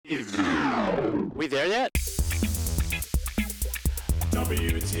We there yet?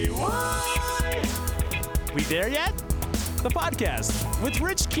 WTY. We there yet? The podcast with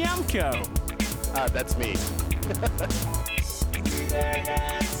Rich Kiamko. That's me. We there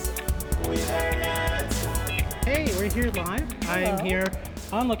yet? We there yet? Hey, we're here live. I am here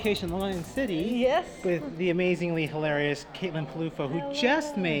on location in Lion City Yes. with the amazingly hilarious Caitlin Peluffo, who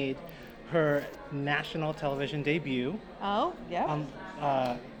just made her national television debut Oh, yeah. on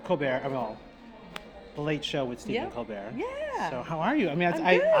Colbert, The Late Show with Stephen Yeah. Colbert. Yeah. So how are you? I mean, I'm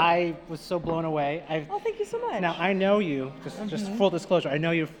good. I was so blown away. Oh, thank you so much. Now, I know you, just full disclosure, I know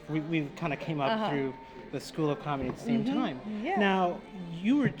you, we kind of came up Uh-huh. through the School of Comedy at the same time. Yeah. Now,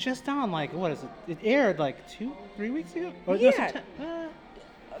 you were just on, like, what is it? It aired like 2-3 weeks ago? Or Yeah. September?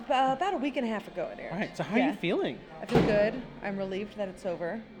 About a week and a half ago it aired. All right, so how are you feeling? I feel good. I'm relieved that it's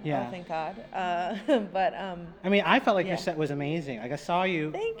over. Yeah. Oh, thank God. But I mean, I felt like your Yeah. set was amazing. Like, I saw you,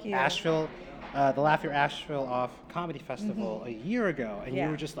 Thank you. Asheville, the Laugh Your Asheville Off Comedy Festival a year ago, and you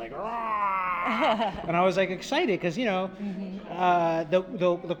Yeah. were just like, "Rah!" And I was like excited because, you know,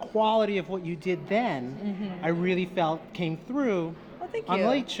 the quality of what you did then, I really felt came through Well, thank on you.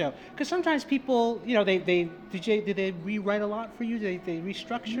 Late Show. Because sometimes people, you know, did they rewrite a lot for you? Did they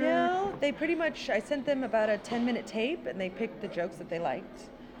restructure? No, they pretty much, I sent them about a 10-minute tape and they picked the jokes that they liked.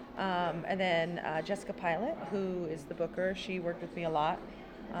 And then Jessica Pilot, who is the booker, she worked with me a lot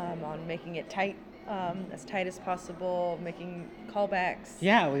on making it tight, as tight as possible, making callbacks.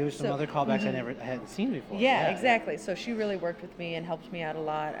 Yeah, well, there was some So- other callbacks I hadn't seen before. Yeah, exactly. So she really worked with me and helped me out a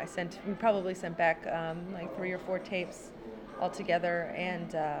lot. We probably sent back like 3 or 4 tapes altogether,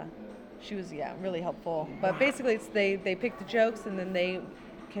 and she was really helpful. But basically, they pick the jokes and then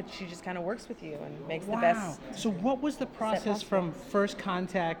she just kind of works with you and makes the best. So what was the process possible. from first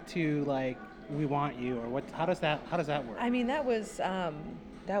contact to like we want you, or what? How does that work? I mean, that was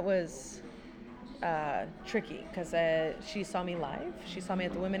tricky because she saw me live. She saw me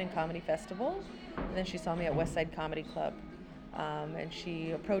at the Women in Comedy Festival, and then she saw me at West Side Comedy Club. And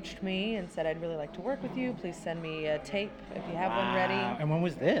she approached me and said, "I'd really like to work with you. Please send me a tape if you have one ready." And when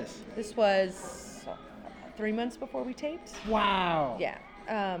was this? This was 3 months before we taped. Wow. Yeah.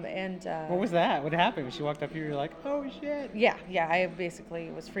 And What was that? What happened when she walked up here? You're like, oh shit. yeah. I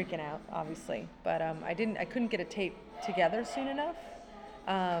basically was freaking out, obviously, but I couldn't get a tape together soon enough.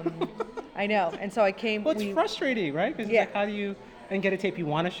 I know, and so I came. Well, it's frustrating, right? Because Yeah. it's like, how do you get a tape you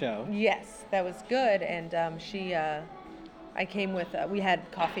want to show? Yes, that was good, and I came with. We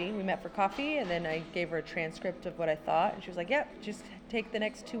had coffee. We met for coffee, and then I gave her a transcript of what I thought, and she was like, "Yep, just take the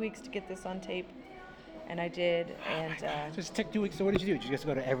next 2 weeks to get this on tape." And I did, and Just took 2 weeks. So what did you do? Did you just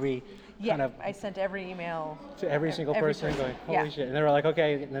go to every kind of I sent every email to every single person going, holy shit? And they were like,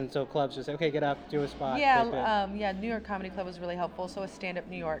 okay. And then so clubs just say, okay, get up, do a spot. tape it. New York Comedy Club was really helpful. So was Stand Up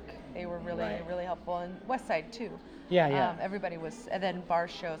New York. They were really, Right. really helpful. And West Side too. Yeah. Everybody was, and then bar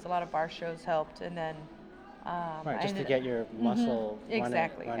shows. A lot of bar shows helped. And then, Right, just to get your muscle running,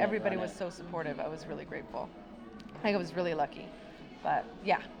 exactly. run it, Everybody run was it. so supportive. I was really grateful. I think I was really lucky. But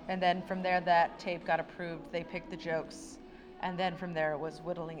yeah, and then from there, that tape got approved. They picked the jokes, and then from there, it was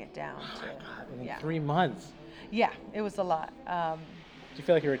whittling it down to In yeah, 3 months. yeah. It was a lot. Do you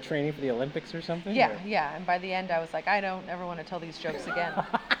feel like you were training for the Olympics or something? Yeah, or? yeah. And by the end, I was like, I don't ever want to tell these jokes again.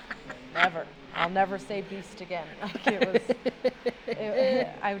 Never. I'll never say beast again. Like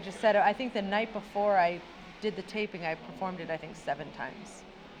I just said it. I think the night before I did the taping, I performed it, I think, 7 times.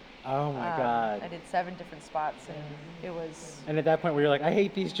 Oh my God. I did 7 different spots, and it was And at that point where you're like, I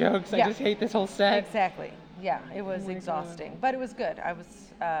hate these jokes. Yeah. I just hate this whole set. exactly. Yeah, it was my exhausting, but it was good. I was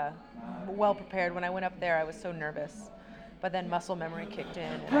well prepared. When I went up there, I was so nervous, but then muscle memory kicked in.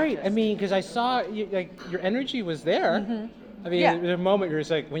 And Right. I I mean, because I saw you, like your energy was there. I mean, Yeah. there's a moment you're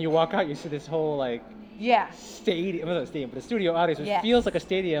just like, when you walk out, you see this whole like yeah, stadium, well, not a stadium, but a studio audience. It Yes. feels like a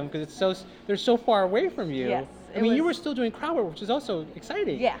stadium because they're so far away from you. Yes, I it mean, you was- were still doing crowd work, which is also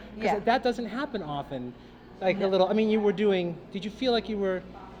exciting. Yeah, Because yeah. that doesn't happen often. Like No. a little. I mean, did you feel like you were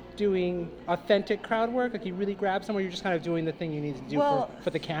doing authentic crowd work? Like you really grabbed somewhere? You're just kind of doing the thing you need to do Well,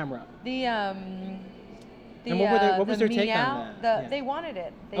 for the camera. The And what was the their take on meow, that? Yeah. They wanted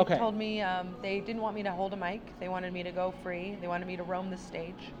it. They Okay. told me they didn't want me to hold a mic. They wanted me to go free. They wanted me to roam the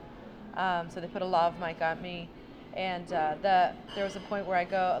stage. So they put a lav mic on me. And there was a point where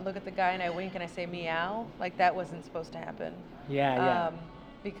I look at the guy and I wink and I say meow. Like that wasn't supposed to happen. Yeah.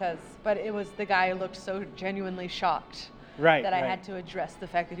 But it was the guy who looked so genuinely shocked. Right. That I right. had to address the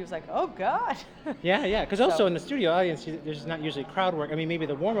fact that he was like, oh God. Yeah. Because also So- in the studio audience, there's not usually crowd work. I mean, maybe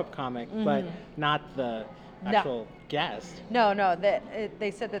the warm-up comic, but not the No. actual guest. No, they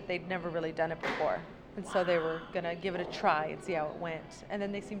said that they'd never really done it before. And so they were going to give it a try and see how it went. And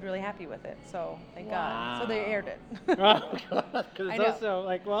then they seemed really happy with it. So thank God. So they aired it. Oh, God. Because I it's know. also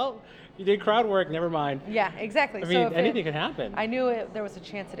like, well, you did crowd work, never mind. Yeah, exactly. I So mean, if anything could happen. I knew there was a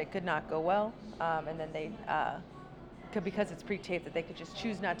chance that it could not go well. And then they, because it's pre-taped, that they could just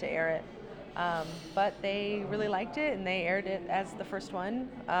choose not to air it. But they really liked it, and they aired it as the first one.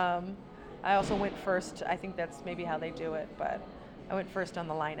 I also went first. I think that's maybe how they do it, but I went first on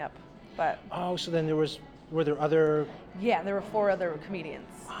the lineup. But Oh, so then were there other? yeah, there were 4 other comedians.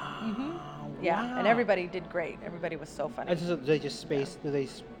 Oh, Yeah, wow. and everybody did great. Everybody was so funny. They just space? Do they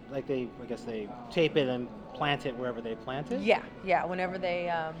I guess they tape it and plant it wherever they plant it? Yeah. Whenever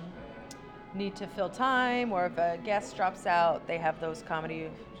they need to fill time, or if a guest drops out, they have those comedy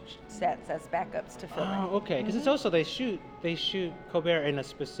sets as backups to fill Oh, in. okay. Because it's also they shoot Colbert in a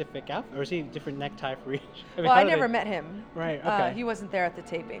specific outfit, or is he a different necktie for each? I mean, Well, how I do never they- met him. Right, okay. He wasn't there at the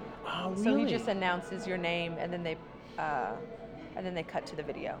taping. Oh, So really? he just announces your name, and then they cut to the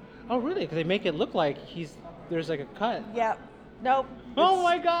video. Oh, really? Because they make it look like there's like a cut. Yep. Nope. Oh It's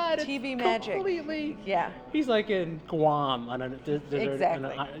my God! It's TV magic. Completely. Yeah. He's like in Guam on a desert.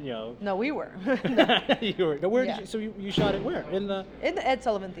 Exactly. You know. No, we were. You were. Where Yeah. did you? So you shot it where? In the. In the Ed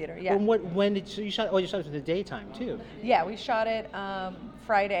Sullivan Theater, yeah. When did you shot? Oh, you shot it in the daytime too. Yeah, we shot it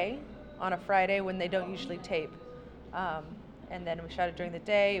Friday, on a Friday when they don't usually tape. And then we shot it during the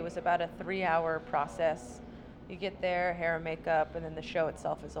day. It was about a 3-hour process. You get there, hair and makeup, and then the show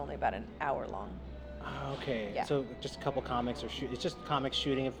itself is only about an hour long. Oh, okay. Yeah. So just a couple comics it's just comics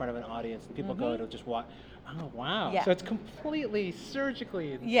shooting in front of an audience, and people go to just watch. Oh, wow. Mm-hmm. Yeah. So it's completely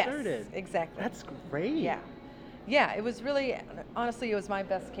surgically Yes, inserted. exactly. That's great. Yeah. Yeah, it was really, honestly, it was my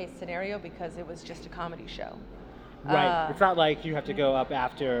best case scenario because it was just a comedy show. Right. It's not like you have to go up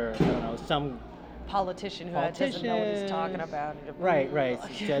after, I don't know, some. Politician who doesn't know what he's talking Politician. about. Right.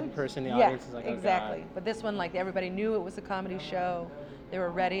 It's a dead person in the Yeah, audience is like, oh, exactly. God. But this one, like, everybody knew it was a comedy show. They were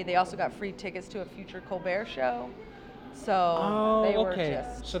ready. They also got free tickets to a future Colbert show. So Oh, they were okay.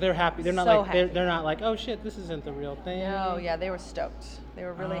 just So they're happy. They're not so like they're happy. not like, oh shit, this isn't the real thing. No, yeah, they were stoked. They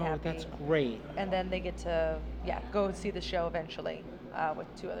were really Oh, happy. That's great. And then they get to go and see the show eventually with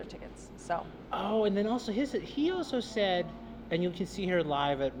 2 other tickets. So Oh, and then also he also said, and you can see her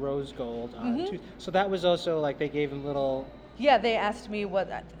live at Rose Gold. So that was also like they gave him little. yeah, they asked me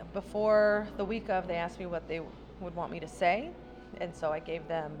before the week of. They asked me what they would want me to say, and so I gave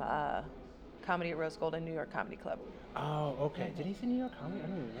them comedy at Rose Gold and New York Comedy Club. Oh, okay. Did he say New York Comedy? I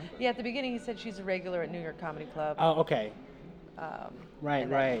don't even remember. Yeah, at the beginning he said she's a regular at New York Comedy Club. Oh, okay. Right,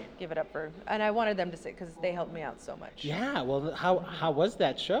 and then right. Give it up for, and I wanted them to say because they helped me out so much. Yeah. Well, how was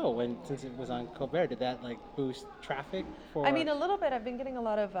that show? Since it was on Colbert, did that like boost traffic for? I mean, a little bit. I've been getting a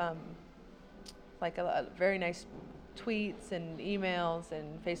lot of very nice tweets and emails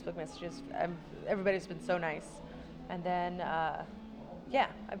and Facebook messages. Everybody's been so nice. And then,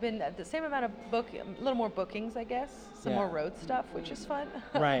 I've been at the same amount of a little more bookings, I guess. Some Yeah. more road stuff, which is fun.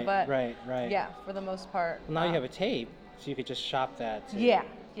 Right, but, right. Yeah, for the most part. Well, now you have a tape, so you could just shop that. To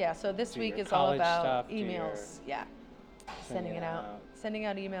Yeah. So this do week your is all college about stuff, do emails. Yeah. Sending it out. Sending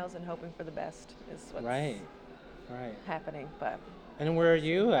out emails and hoping for the best is what's Right. happening. But And then where are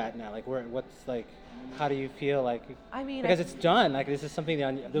you at now? Like, what's like? How do you feel like? I mean, Because it's done. Like this is something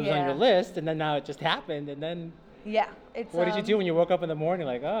that was on Yeah. your list, and then now it just happened, and then yeah, it's. what did you do when you woke up in the morning?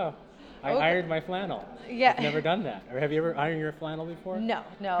 Like, oh, I Okay. ironed my flannel. Yeah. I've never done that. Or have you ever ironed your flannel before? No.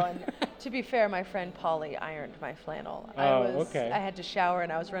 And to be fair, my friend Polly ironed my flannel. Oh, okay. I had to shower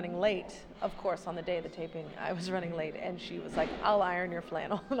and I was running late. Of course, on the day of the taping, I was running late, and she was like, "I'll iron your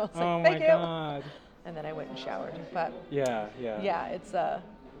flannel," and I was like, Oh "Thank my you." God. And then I went and showered. But Yeah.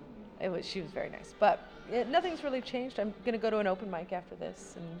 she was very nice. But nothing's really changed. I'm gonna go to an open mic after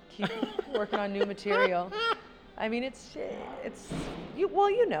this and keep working on new material. I mean, it's Right,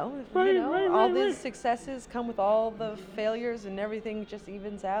 all right, these right. successes come with all the failures, and everything just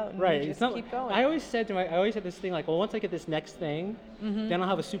evens out, and Right. you It's just not. keep going. I always had this thing like, well, once I get this next thing, then I'll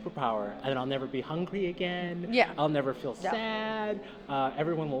have a superpower, and then I'll never be hungry again. Yeah. I'll never feel Yeah. sad.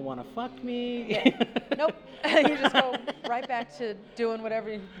 Everyone will want to fuck me. Yeah. Nope. You just go right back to doing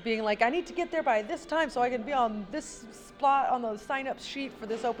whatever, being like, I need to get there by this time so I can be on this spot on the sign-up sheet for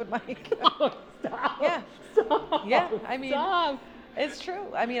this open mic. Oh, stop. Yeah. Stop. Yeah, I mean, Stop. It's true.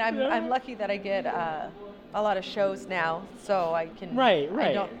 I mean, I'm lucky that I get a lot of shows now, so I can Right.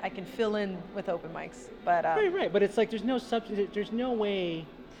 I can fill in with open mics, but Right. But it's like there's no substitute. There's no way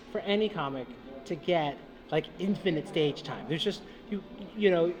for any comic to get like infinite stage time. There's just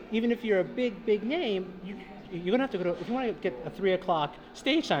even if you're a big name, you're gonna have to go to, if you want to get a 3 o'clock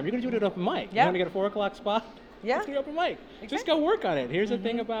stage time, you're gonna do it at open mic. Yeah. You want to get a 4 o'clock spot. Yeah. Let's do an open mic. Just go work on it. Here's a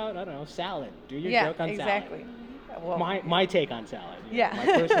thing about, I don't know, salad. Do your joke on exactly. salad. Well, My take on salad. Yeah. My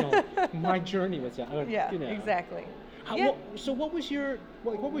personal, my journey with salad. yeah, You know. exactly. How, Yeah. so what was your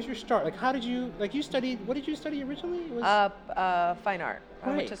start? Like, how did you, like, you studied, what did you study originally? It was, Fine art. I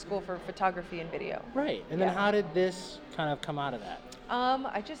went Right. to school for photography and video. right. And then yeah. how did this kind of come out of that?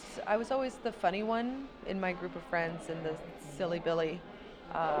 I was always the funny one in my group of friends and the silly Billy.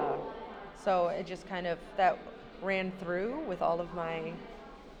 So it just kind of, that ran through with all of my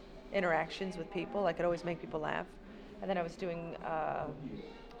interactions with people. I could always make people laugh. And then I was doing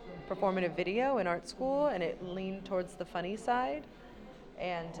performative video in art school, and it leaned towards the funny side.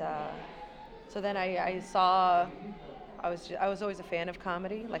 And so then I saw, I was always a fan of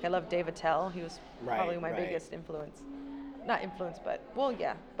comedy. Like, I loved Dave Attell. He was Right, probably my right. biggest influence. Not influence, but, well,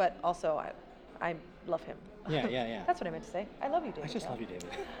 yeah. But also, I love him. Yeah. That's what I meant to say. I love you, Dave I just Attell. love you, David.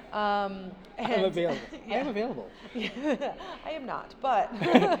 And I'm available. I Yeah. am available. I am not, but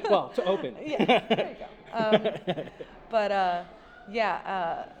Well, to open. yeah, there you go.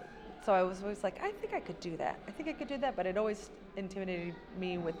 So I was always like, I think I could do that. But it always intimidated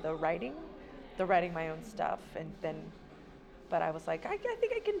me with the writing my own stuff, but I was like, I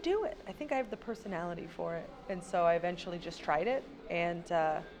think I can do it. I think I have the personality for it, and so I eventually just tried it, and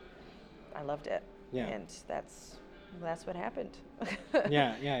I loved it. Yeah. And that's what happened.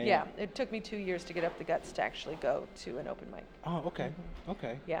 Yeah. It took me 2 years to get up the guts to actually go to an open mic. Oh, okay.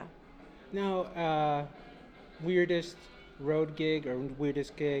 Okay. Yeah. Now, weirdest road gig or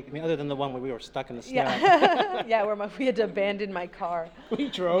weirdest gig? I mean, other than the one where we were stuck in the snow. Yeah. Yeah, where we had to abandon my car. We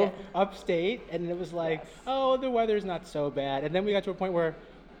drove Yeah. upstate, and it was like, Yes. oh, the weather's not so bad. And then we got to a point where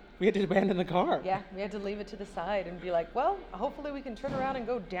we had to abandon the car. Yeah, we had to leave it to the side and be like, well, hopefully we can turn around and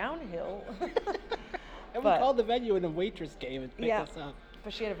go downhill. And But- we called the venue, and the waitress came and picked Yeah. us up.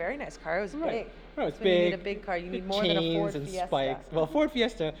 But she had a very nice car. It was Right. big. Right, it's That's when you need a big. big car. You need Big more than a chains Ford and Fiesta. spikes. Well, Ford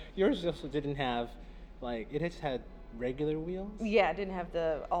Fiesta, yours also didn't have, like, it just had regular wheels. Yeah, it didn't have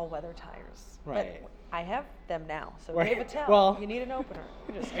the all-weather tires. Right. But I have them now. So Right. Dave Attell, Well- you need an opener.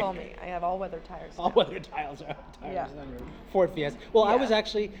 Just call me. I have all-weather tires now. All-weather tires Yeah. on your Ford Fiesta. Well, I Yeah. was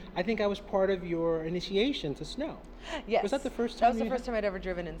actually, I think I was part of your initiation to snow. Yes. Was that the first That time was the you first time I'd ever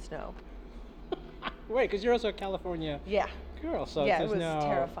driven in snow. Right, because you're also a California Yeah. girl, so Yeah, it there's was no...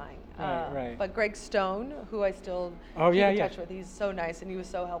 terrifying. Right. But Greg Stone, who I still Oh, keep yeah, in yeah. touch with, he's so nice and he was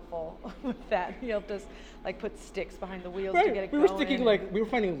so helpful with that. He helped us like put sticks behind the wheels to get Right, it we going. were sticking like, we were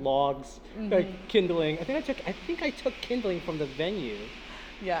finding logs, like kindling. I think I took kindling from the venue.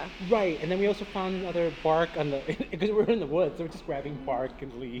 Yeah. Right, and then we also found other bark on the, because we were in the woods, so we're just grabbing bark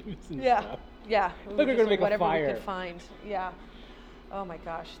and leaves and Yeah. stuff. Yeah. Like were we're just, gonna make a whatever we fire. could find. Yeah. Oh my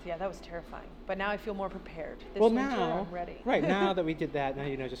gosh. Yeah, that was terrifying. But now I feel more prepared. This Well, winter, now, I'm ready. right, now that we did that,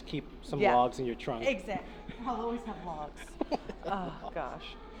 now, just keep some Yeah. logs in your trunk. Exactly. I'll always have logs. Oh gosh.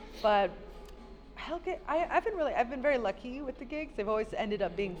 But I've been very lucky with the gigs. They've always ended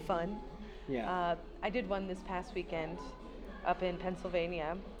up being fun. Yeah. I did one this past weekend up in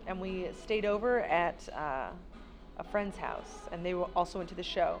Pennsylvania, and we stayed over at a friend's house, and they were also into the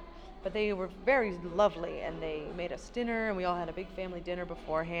show. But they were very lovely, and they made us dinner, and we all had a big family dinner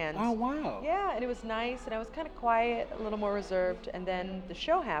beforehand. Oh, wow. Yeah, and it was nice, and I was kind of quiet, a little more reserved, and then the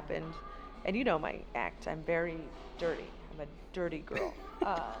show happened, and you know my act, I'm very dirty. I'm a dirty girl.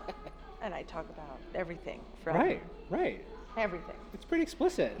 And I talk about everything from Right. everything. It's pretty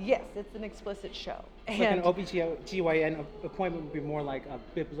explicit. Yes, it's an explicit show. It's like an OBGYN appointment would be more like a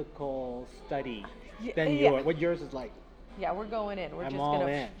biblical study than yeah. what yours is like. Yeah, we're going in. We're I'm just all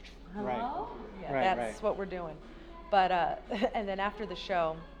gonna. in. Hello? Right. Yeah, Right, that's right. what we're doing. But and then after the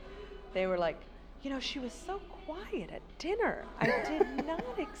show, they were like, she was so quiet at dinner. I did not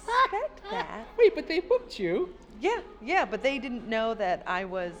expect that. Wait, but they booked you. Yeah, but they didn't know that I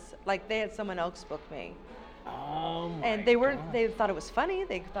was like they had someone else book me. Oh my And they weren't. God. They thought it was funny.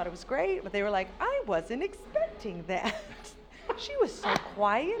 They thought it was great, but they were like, I wasn't expecting that. She was so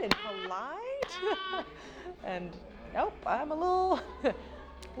quiet and polite. And nope, I'm a little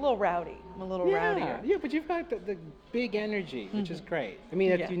rowdy. I'm a little rowdier. Yeah, but you've got the big energy, which is great. I mean,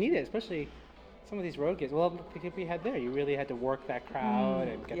 Yeah. you need it, especially some of these road gigs. Well, the people you had there, you really had to work that crowd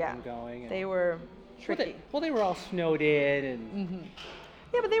and get them going. And, They were well, tricky. they were all snowed in, and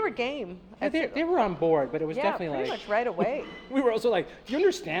Yeah, but they were game. they were on board. But it was yeah, definitely pretty like much right away. we were also like, do you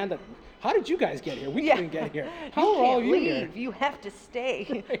understand that? How did you guys get here? We Yeah. couldn't get here. You How are all of can't you leave. here? You have to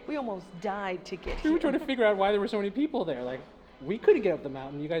stay. We almost died to get We here. were trying to figure out why there were so many people there. Like, we couldn't get up the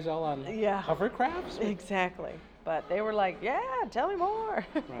mountain. You guys all on Yeah. hovercrafts? Exactly. But they were like, yeah, tell me more.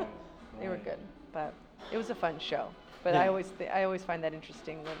 Right. They were right. good. But it was a fun show. But Yeah. I always find that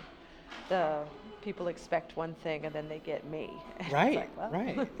interesting when the people expect one thing and then they get me. And Right, it's like, well.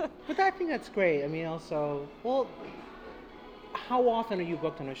 right. But I think that's great. I mean, also, well, how often are you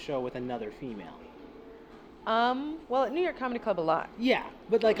booked on a show with another female? Well, at New York Comedy Club a lot. Yeah,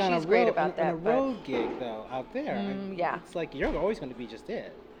 but like on She's a great road, about on that, a but- road gig though, out there, yeah. it's like you're always going to be just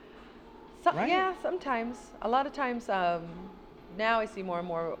it. Right. Yeah, sometimes. A lot of times, now I see more and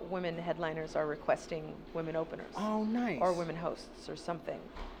more women headliners are requesting women openers. Oh, nice. Or women hosts or something.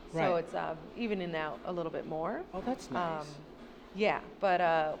 So Right. it's evening out a little bit more. Oh, that's nice. Yeah, but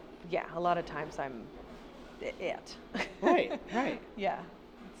yeah, a lot of times I'm it. Right, right. Yeah.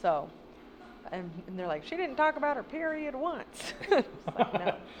 So, and they're like, she didn't talk about her period once. It's like,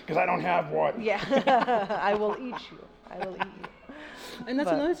 no. Because I don't have one. Yeah, I will eat you. I will eat you. And that's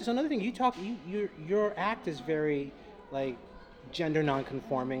But- another thing. You talk. Your act is very like gender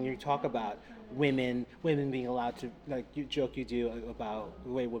non-conforming. You talk about women being allowed to like you joke you do about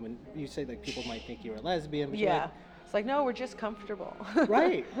the way women. You say like people might think you're a lesbian. But you're Yeah. It's like, no, we're just comfortable.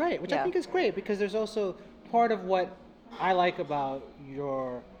 Right, right. Which I Yeah. think is great because there's also part of what I like about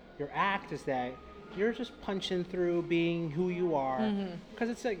your act is that you're just punching through being who you are. Because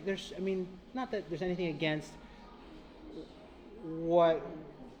it's like there's, I mean, not that there's anything against what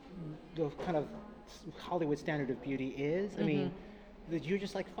the kind of Hollywood standard of beauty is. I mean, that you're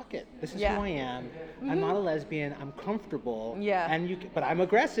just like, fuck it. This is Yeah. who I am. I'm not a lesbian. I'm comfortable. Yeah. And but I'm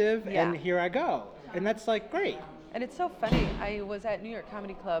aggressive, Yeah. and here I go. And that's like great. And it's so funny. I was at New York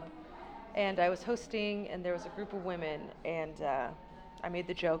Comedy Club, and I was hosting, and there was a group of women, and I made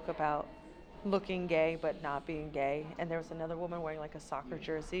the joke about looking gay but not being gay, and there was another woman wearing like a soccer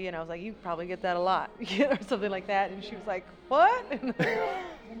jersey, and I was like, you probably get that a lot, or something like that, and she was like, what?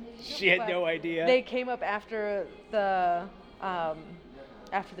 She had But no idea. They came up after the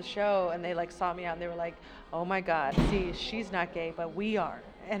show, and they like saw me out, and they were like, oh my God, see, she's not gay, but we are,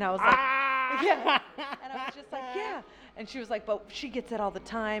 and I was like, yeah. And I was just like, yeah. And she was like, but she gets it all the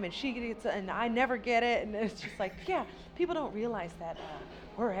time, and she gets it, and I never get it. And it's just like, yeah, people don't realize that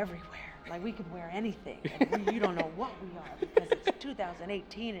we're everywhere. Like, we can wear anything. And you don't know what we are because it's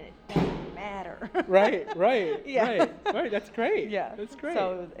 2018 and it doesn't matter. Right. Yeah. Right. That's great. Yeah. That's great.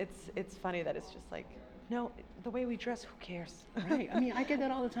 So it's funny that it's just like, no, the way we dress, who cares? Right. I mean, I get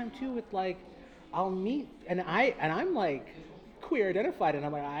that all the time too. With like, I'll meet and I'm like queer identified, and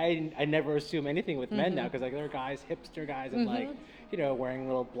I'm like I never assume anything with men now because like there are guys, hipster guys, and like wearing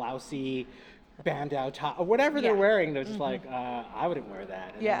little blousey bandeau top or whatever they're Yeah. wearing. They're just like I wouldn't wear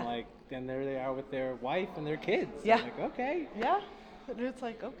that. And Yeah. I'm like then there they are with their wife and their kids. Yeah. I'm like okay. Yeah. And it's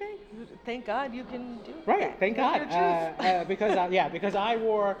like, okay, thank God you can do Right, that. thank Live God. your truth. Because I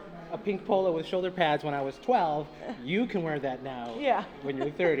wore a pink polo with shoulder pads when I was 12. You can wear that now. Yeah. When you're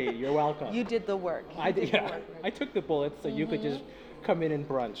 30, you're welcome. You did the work. You I did. the Yeah. work. I took the bullets so you could just come in and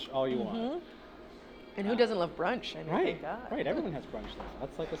brunch all you want. And who doesn't love brunch? I mean, Right. thank God. Right. Everyone has brunch now.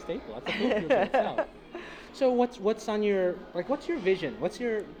 That's like a staple. That's a food group in itself. So what's on your what's your vision?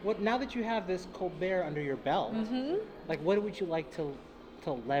 What now that you have this Colbert under your belt? Like what would you like to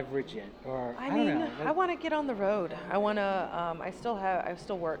leverage it or I don't mean, know. I want to get on the road. I want to. I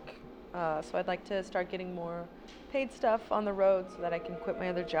still work, so I'd like to start getting more paid stuff on the road so that I can quit my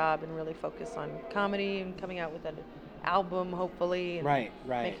other job and really focus on comedy and coming out with an album, hopefully, and Right.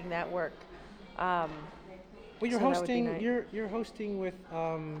 making that work. Well, you're So that would be hosting. nice. You're hosting with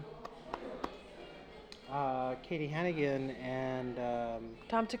Katie Hannigan and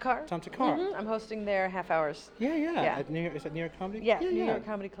Tom Takar. Tom Takar. I'm hosting their half hours. Yeah. Yeah. At New York, is that New York Comedy? Yeah, New York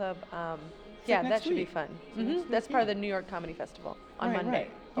Comedy Club. Yeah, like that next should be week. fun. It's like next That's week, part of yeah. the New York Comedy Festival on Right, Monday.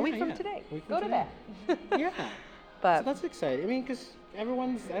 right. A week Yeah, from yeah. today. Week from Go today. to that. Yeah. But So that's exciting. I mean, because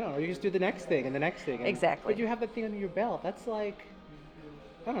everyone's, I don't know, you just do the next thing and the next thing. And, Exactly. But you have that thing under your belt. That's like,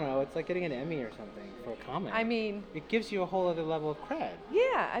 I don't know, it's like getting an Emmy or something for a comic. I mean, it gives you a whole other level of cred.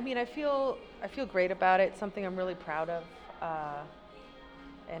 yeah. I mean, I feel great about it. Something I'm really proud of,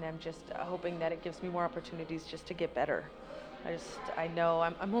 and I'm just hoping that it gives me more opportunities just to get better. I know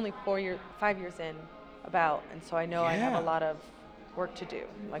I'm only 5 years in, and so I know I have Yeah. a lot of work to do.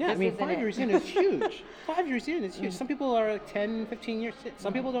 Like, Yeah, I this mean, isn't 5 it. years in is huge. 5 years in is huge. Some people are like 10, 15 years in.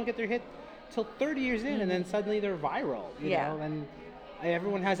 Some people don't get their hit till 30 years in, and then suddenly they're viral, you Yeah. know? And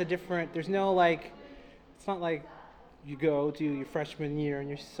everyone has a different, there's no like, it's not like you go to your freshman year and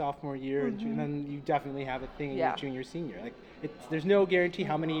your sophomore year, and then you definitely have a thing in Yeah. your junior, senior. Like, there's no guarantee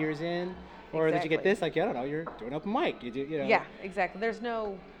how many years in, or that you get Exactly. this, like, I don't know, you're doing open mic, you do, you know. Yeah, exactly.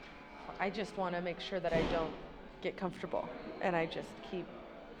 I just want to make sure that I don't get comfortable, and I just keep,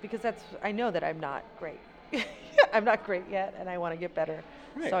 because I know that I'm not great. I'm not great yet, and I want to get better.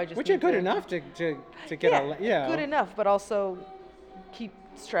 Right. So I just Which you're need good to- enough to get good enough, but also keep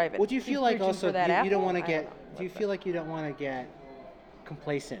striving. Well, do you feel like reaching also for that you don't apple? want to I get? don't know. Do you feel like you don't want to get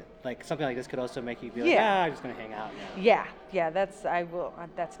complacent? Like something like this could also make you be like, Yeah. I'm just gonna hang out now. Yeah, that's I will.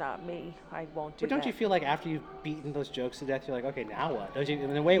 That's not me. I won't do But don't that. you feel like after you've beaten those jokes to death, you're like, okay, now what? Don't you?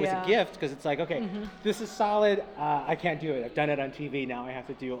 In a way, it was a Yeah. gift because it's like, okay, this is solid. I can't do it. I've done it on TV. Now I have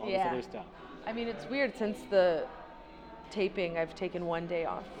to do all this other stuff. I mean, it's weird since the taping. I've taken one day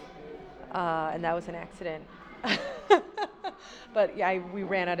off, and that was an accident. But yeah, we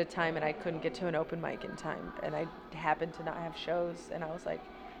ran out of time, and I couldn't get to an open mic in time, and I happened to not have shows, and I was like,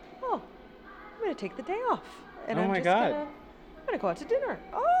 oh, I'm gonna take the day off, and Oh I'm my just God. gonna go out to dinner.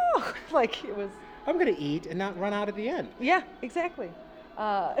 Oh, like it was. I'm gonna eat and not run out at the end. Yeah, exactly.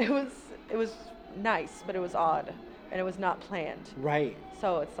 It was nice, but it was odd, and it was not planned. Right.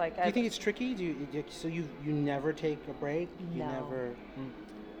 So it's like Do you think it's tricky? So you never take a break? You No. never.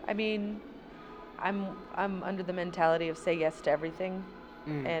 I mean, I'm under the mentality of say yes to everything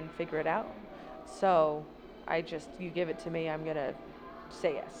and figure it out. So you give it to me, I'm gonna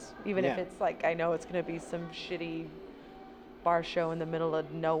say yes, even if Yeah. it's like I know it's gonna be some shitty bar show in the middle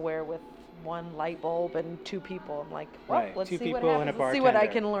of nowhere with one light bulb and two people. I'm like, well, Right, let's two see what people and happens. a Let's see what I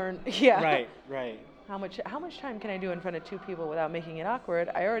bartender. can learn. Yeah. Right. Right. How much time can I do in front of two people without making it awkward?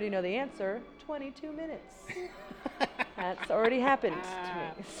 I already know the answer. 22 minutes. That's already happened to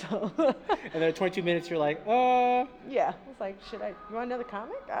me. So And then at 22 minutes, you're like, yeah, it's like, you want another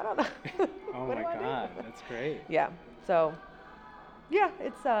comic? I don't know. Oh What my do I do? God, that's great. Yeah. So yeah,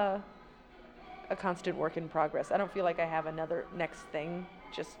 it's a constant work in progress. I don't feel like I have another next thing.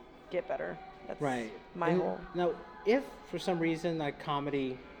 Just get better. That's Right. my And whole. Now, if for some reason like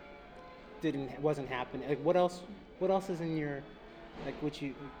comedy wasn't happening, like what else is in your, like would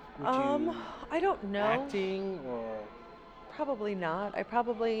you I don't know. acting or Probably not. I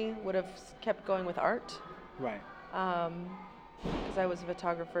probably would have kept going with art. right? Because I was a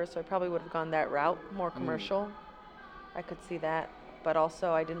photographer, so I probably would have gone that route, more commercial. I could see that, but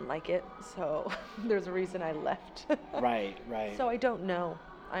also I didn't like it, so there's a reason I left. Right. Right. So I don't know.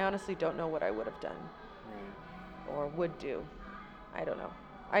 I honestly don't know what I would have done right. or would do. I don't know.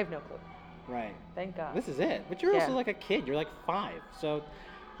 I have no clue. Right. Thank God. This is it. But you're also Yeah. like a kid. You're like 5. So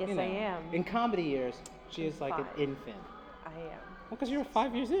Yes, you know, I am. In comedy years, she I'm is like 5. an infant. I am. Well, because you're 4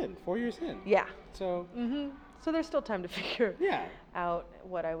 years in. Yeah. So So there's still time to figure yeah. out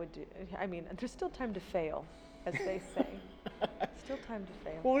what I would do. I mean, there's still time to fail, as they say. Still time to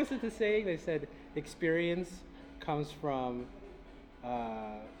fail. Well, what is it the saying? They said experience comes from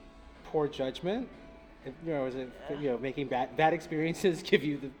poor judgment. Is it making bad experiences give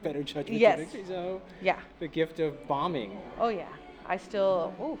you the better judgment? Yes. So Yeah. the gift of bombing. Oh yeah. I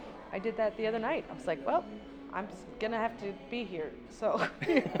did that the other night. I was like, well, I'm just gonna have to be here. So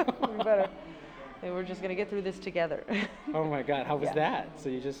we're just gonna get through this together. Oh my God, how was Yeah. that? So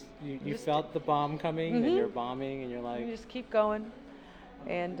you Just- felt the bomb coming, and you're bombing, and you're like, You just keep going,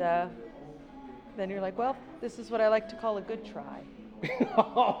 and then you're like, well, this is what I like to call a good try.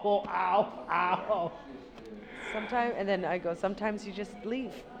 oh, ow. Sometimes, and then I go, sometimes you just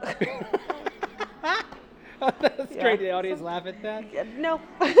leave. That's Yeah. great. The audience laugh at that. Yeah, no.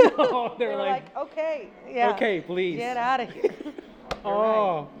 Oh, they're They're like, okay, yeah. okay, please. Get out of here. You're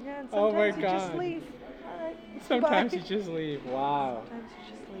Oh, right. Yeah, and oh my sometimes you just God. leave. All right. Sometimes bye. you just leave. Wow. Sometimes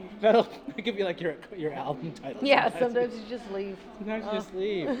you just leave. That could be like your album title. Yeah, sometimes you just leave. Sometimes you Oh. just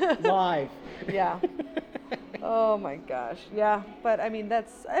leave. Live. Yeah. Oh my gosh. Yeah, but I mean,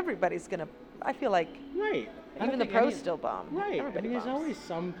 everybody's gonna. I feel like Right. I don't even the think pros any- still bomb. Right. Everybody There's bombs. always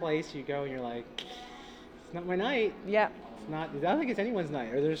some place you go and you're like, it's not my night. Yeah. It's not. I don't think it's anyone's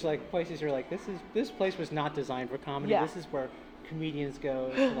night. Or there's like places you're like, this place was not designed for comedy. Yeah. This is where comedians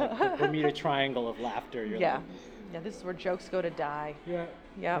go to like the Bermuda Triangle of laughter. You're Yeah. like, Yeah. This is where jokes go to die. yeah.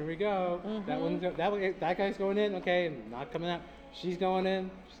 Yep. Here we go. That guy's going in. Okay, not coming out. She's going in.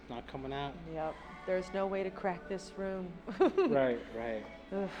 She's not coming out. Yep. There's no way to crack this room. Right. Right.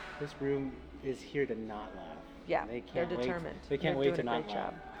 Ugh. This room is here to not laugh. Yeah, They they're can't wait. determined. They can't They're wait doing to a not great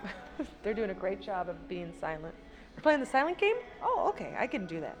laugh. job. They're doing a great job of being silent. We're playing the silent game? Oh, okay. I can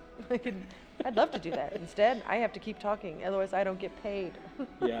do that. I'd love to do that. Instead, I have to keep talking. Otherwise, I don't get paid.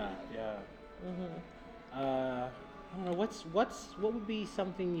 Yeah. I don't know. What would be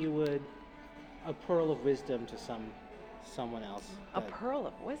something you would, a pearl of wisdom to someone else? A that- pearl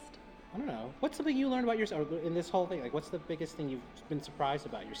of wisdom. I don't know. What's something you learned about yourself in this whole thing? Like, what's the biggest thing you've been surprised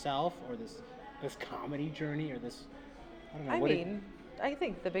about yourself, or this comedy journey, or this? I don't know. I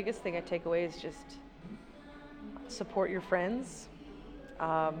think the biggest thing I take away is just support your friends,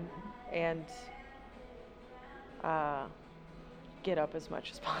 and get up as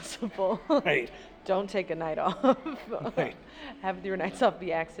much as possible. Right. Don't take a night off. Right. Have your nights off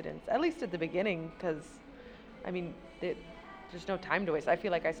be accidents, at least at the beginning, because, I mean, there's no time to waste. I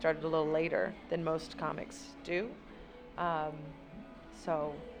feel like I started a little later than most comics do.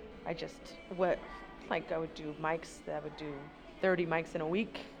 So I just, I would do mics, I would do 30 mics in a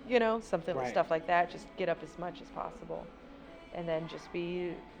week, something Right. stuff like that. Just get up as much as possible. And then just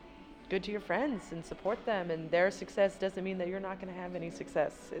be good to your friends and support them. And their success doesn't mean that you're not going to have any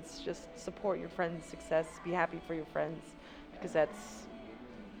success. It's just support your friends' success, be happy for your friends, because that's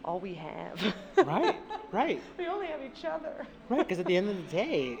all we have. Right, right. We only have each other. Right, because at the end of the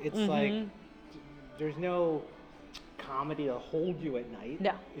day, it's like there's no comedy to hold you at night.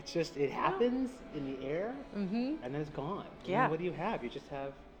 No. It's just, it happens in the air, and then it's gone. And Yeah. then what do you have? You just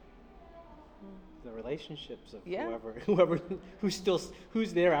have the relationships of Yeah.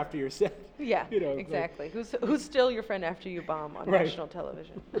 who's there after you're set. Yeah, Like- exactly. Who's still your friend after you bomb on Right. national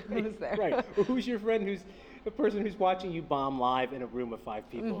television? Who's there? Right. Or who's your friend who's the person who's watching you bomb live in a room of 5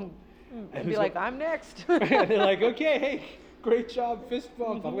 people? And be like, I'm next. and they're like, okay, hey, great job, fist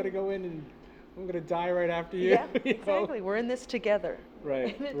bump. I'm gonna go in and I'm gonna die right after you. Yeah, you know? exactly. We're in this together.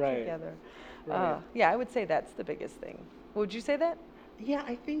 Right, In it right, together. right. Yeah, I would say that's the biggest thing. Would you say that? Yeah,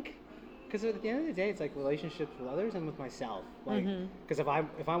 I think because at the end of the day, it's like relationships with others and with myself. Like, because if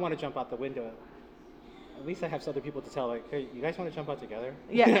I want to jump out the window, at least I have other people to tell. Like, hey, you guys want to jump out together?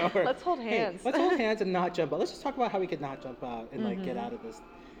 Yeah, Or, let's hold "Hey, hands." let's hold hands and not jump out. Let's just talk about how we could not jump out and like get out of this.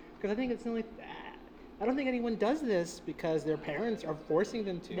 Because I think it's only. I don't think anyone does this because their parents are forcing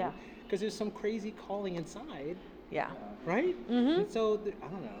them to. Yeah. Because there's some crazy calling inside, Yeah. right? And so I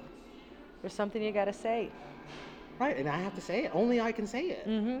don't know. There's something you got to say. Right, and I have to say it. Only I can say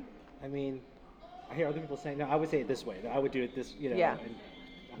it. I mean, I hear other people saying, no, I would say it this way. I would do it this, Yeah. And,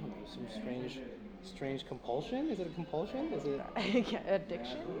 I don't know, some strange compulsion? Is it a compulsion? Is it? Yeah,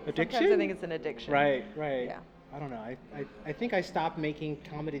 addiction? Sometimes I Addiction? think it's an addiction. Right. Yeah. I don't know. I think I stopped making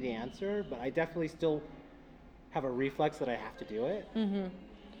comedy the answer, but I definitely still have a reflex that I have to do it.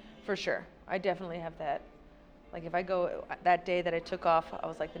 For sure. I definitely have that. Like if I go that day that I took off, I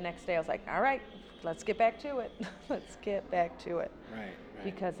was like the next day I was like, all right, let's get back to it. Let's get back to it. Right.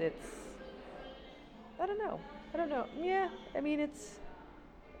 Because I don't know. Yeah, I mean it's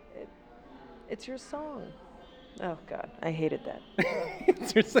your song. Oh God, I hated that.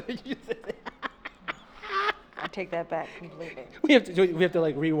 I take that back completely. we have to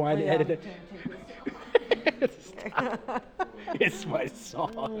like rewind and Yeah. edit it. It's my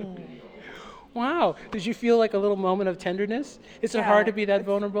song. Wow. Did you feel like a little moment of tenderness? Is it Yeah, hard to be that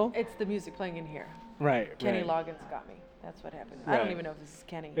vulnerable? It's the music playing in here. Right. Kenny right. Loggins got me. That's what happened. I don't Right. even know if this is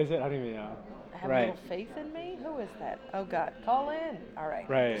Kenny. Is it? I don't even know. Have a Right. little faith in me? Who is that? Oh God, call in. All right.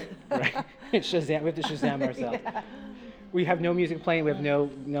 Right. Right. Shazam. We have to Shazam ourselves. Yeah. We have no music playing. We have no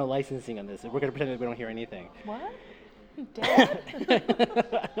licensing on this. We're gonna pretend that we don't hear anything. What? Dad?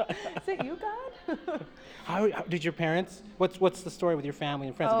 Is it you, God? How did your parents? What's the story with your family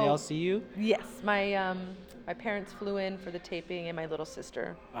and friends? Did they all see you? Yes, my parents flew in for the taping, and my little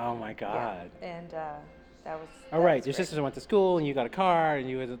sister. Oh my God. And that was. All that right. was Your great. sisters went to school, and you got a car, and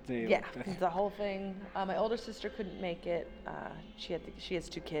you was. Yeah, the whole thing. My older sister couldn't make it. She has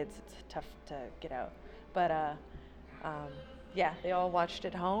 2 kids. It's tough to get out, but yeah, they all watched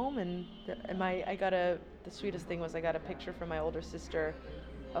at home, and the sweetest thing was I got a picture from my older sister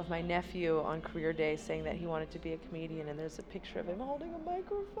of my nephew on career day saying that he wanted to be a comedian, and there's a picture of him holding a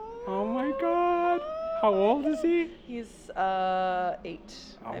microphone. Oh my God. How old is he? He's 8, I Oh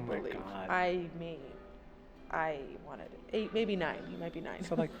my believe. God. I wanted 8, maybe 9. He might be 9.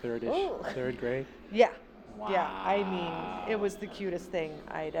 So like third Oh. grade. Yeah. Yeah. I mean, it was the cutest thing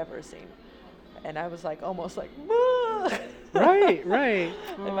I'd ever seen. And I was like, almost like, "Ah." Right.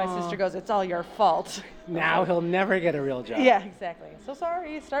 And my sister goes, "It's all your fault." Now he'll never get a real job. Yeah, exactly. So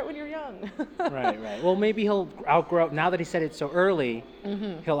sorry. Start when you're young. Right. Well, maybe he'll outgrow. Now that he said it so early,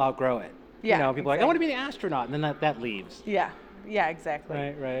 he'll outgrow it. Yeah, You know, people are like, I want to be an astronaut, and then that leaves. Yeah. Yeah,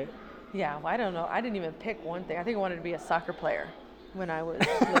 exactly. Right. Yeah, well, I don't know. I didn't even pick one thing. I think I wanted to be a soccer player when I was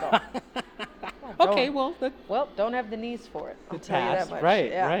little. Okay. Don't- Well, don't have the knees for it. I'll It tell you that passed. much. Right,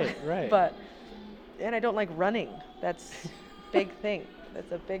 Yeah. right. And I don't like running. That's big thing.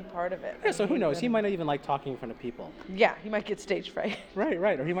 That's a big part of it. yeah. I So who hate knows? He running. might not even like talking in front of people. Yeah, he might get stage fright.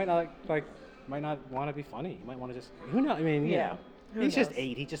 Right. Or he might not might not want to be funny. He might want to just. Who knows? I mean, you Yeah. know. Who He's just knows?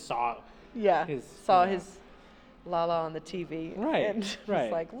 8. He just saw. Yeah. Saw his Lala on the TV. Right, And was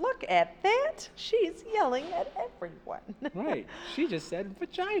right. like, look at that. She's yelling at everyone. Right. She just said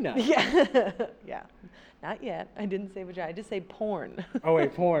vagina. Yeah. Yeah. Not yet. I didn't say vagina. I just say porn. Oh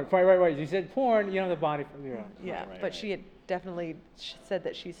wait, porn. Right. You said porn. You know the body. Yeah. Yeah. Right. But she had definitely said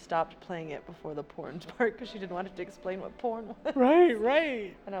that she stopped playing it before the porn part because she didn't want to explain what porn was.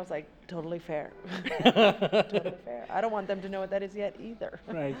 Right. And I was like, totally fair. Totally fair. I don't want them to know what that is yet either.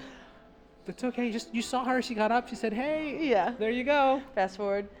 Right. That's okay. You saw her. She got up. She said, "Hey, Yeah. there you go." Fast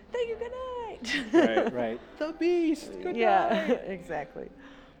forward. Thank you. Good night. Right. The beast. Good Yeah, night. exactly.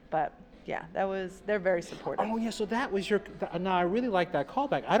 But yeah, they're very supportive. Oh yeah, so that was your. Now I really like that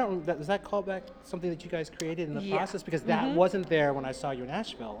callback. I don't. Was that callback something that you guys created in the Yeah. process? Because that wasn't there when I saw you in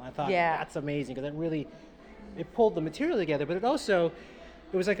Nashville. I thought Yeah. that's amazing because it pulled the material together, but it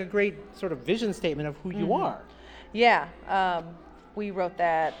was like a great sort of vision statement of who you are. Yeah, we wrote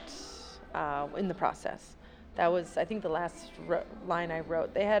that in the process. That was, I think, the last line I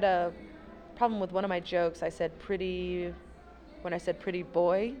wrote. They had a problem with one of my jokes. I said when I said pretty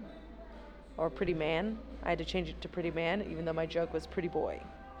boy or pretty man, I had to change it to pretty man, even though my joke was pretty boy.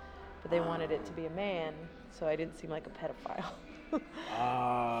 But they wanted it to be a man, so I didn't seem like a pedophile.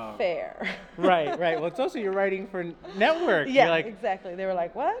 Fair. Right. Well, it's also you're writing for network. Yeah, You're like, exactly. They were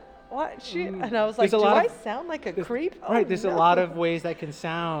like, what? And I was like, There's a do lot I of- sound like a creep? Right. Oh, There's no. a lot of ways that can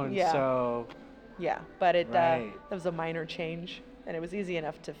sound. Yeah. So. Yeah, but it Right. was a minor change, and it was easy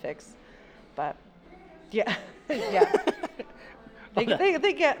enough to fix. But yeah, yeah. They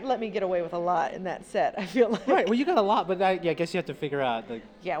can't let me get away with a lot in that set. I feel like. Right. Well, you got a lot, but I guess you have to figure out the.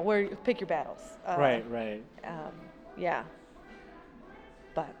 Yeah, pick your battles. Right. Yeah.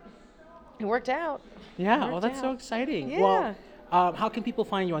 But it worked out. Yeah. Worked Well, that's so out. exciting. Yeah. Well, how can people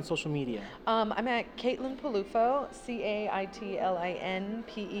find you on social media? I'm at Caitlin Peluffo,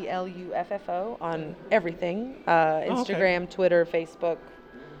 CaitlinPeluffo on everything, Instagram, Twitter, Facebook,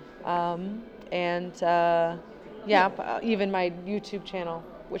 even my YouTube channel,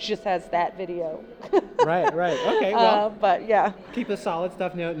 which just has that video. Right. Okay. Well, But yeah. keep the solid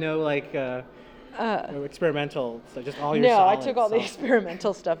stuff. No, no experimental. So just all your. No, I solid took all the stuff.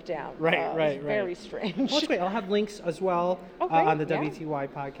 experimental stuff down. Right. It's very strange. Well, that's great. I'll have links as well Okay, on the yeah. WTY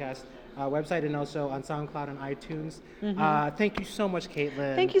podcast website and also on SoundCloud and iTunes. Thank you so much,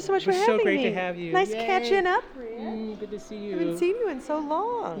 Caitlin. Thank you so much It was for having me. so great to have you. Nice Yay. catching up. Good to see you. I haven't seen you in so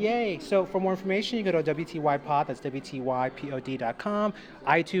long. Yay. So for more information, you go to WTYpod, that's WTYPOD.com,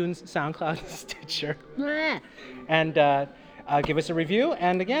 iTunes, SoundCloud, Stitcher. And give us a review.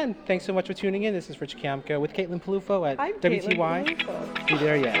 And again, thanks so much for tuning in. This is Rich Kiamka with Caitlin Peluffo at I'm WTY. Caitlin Peluffo. Be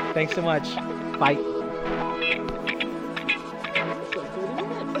there yet. Thanks so much. Bye.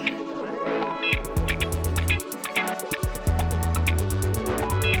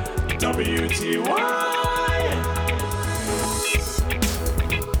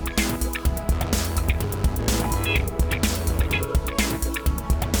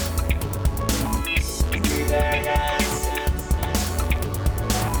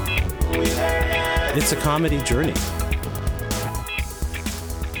 It's a comedy journey.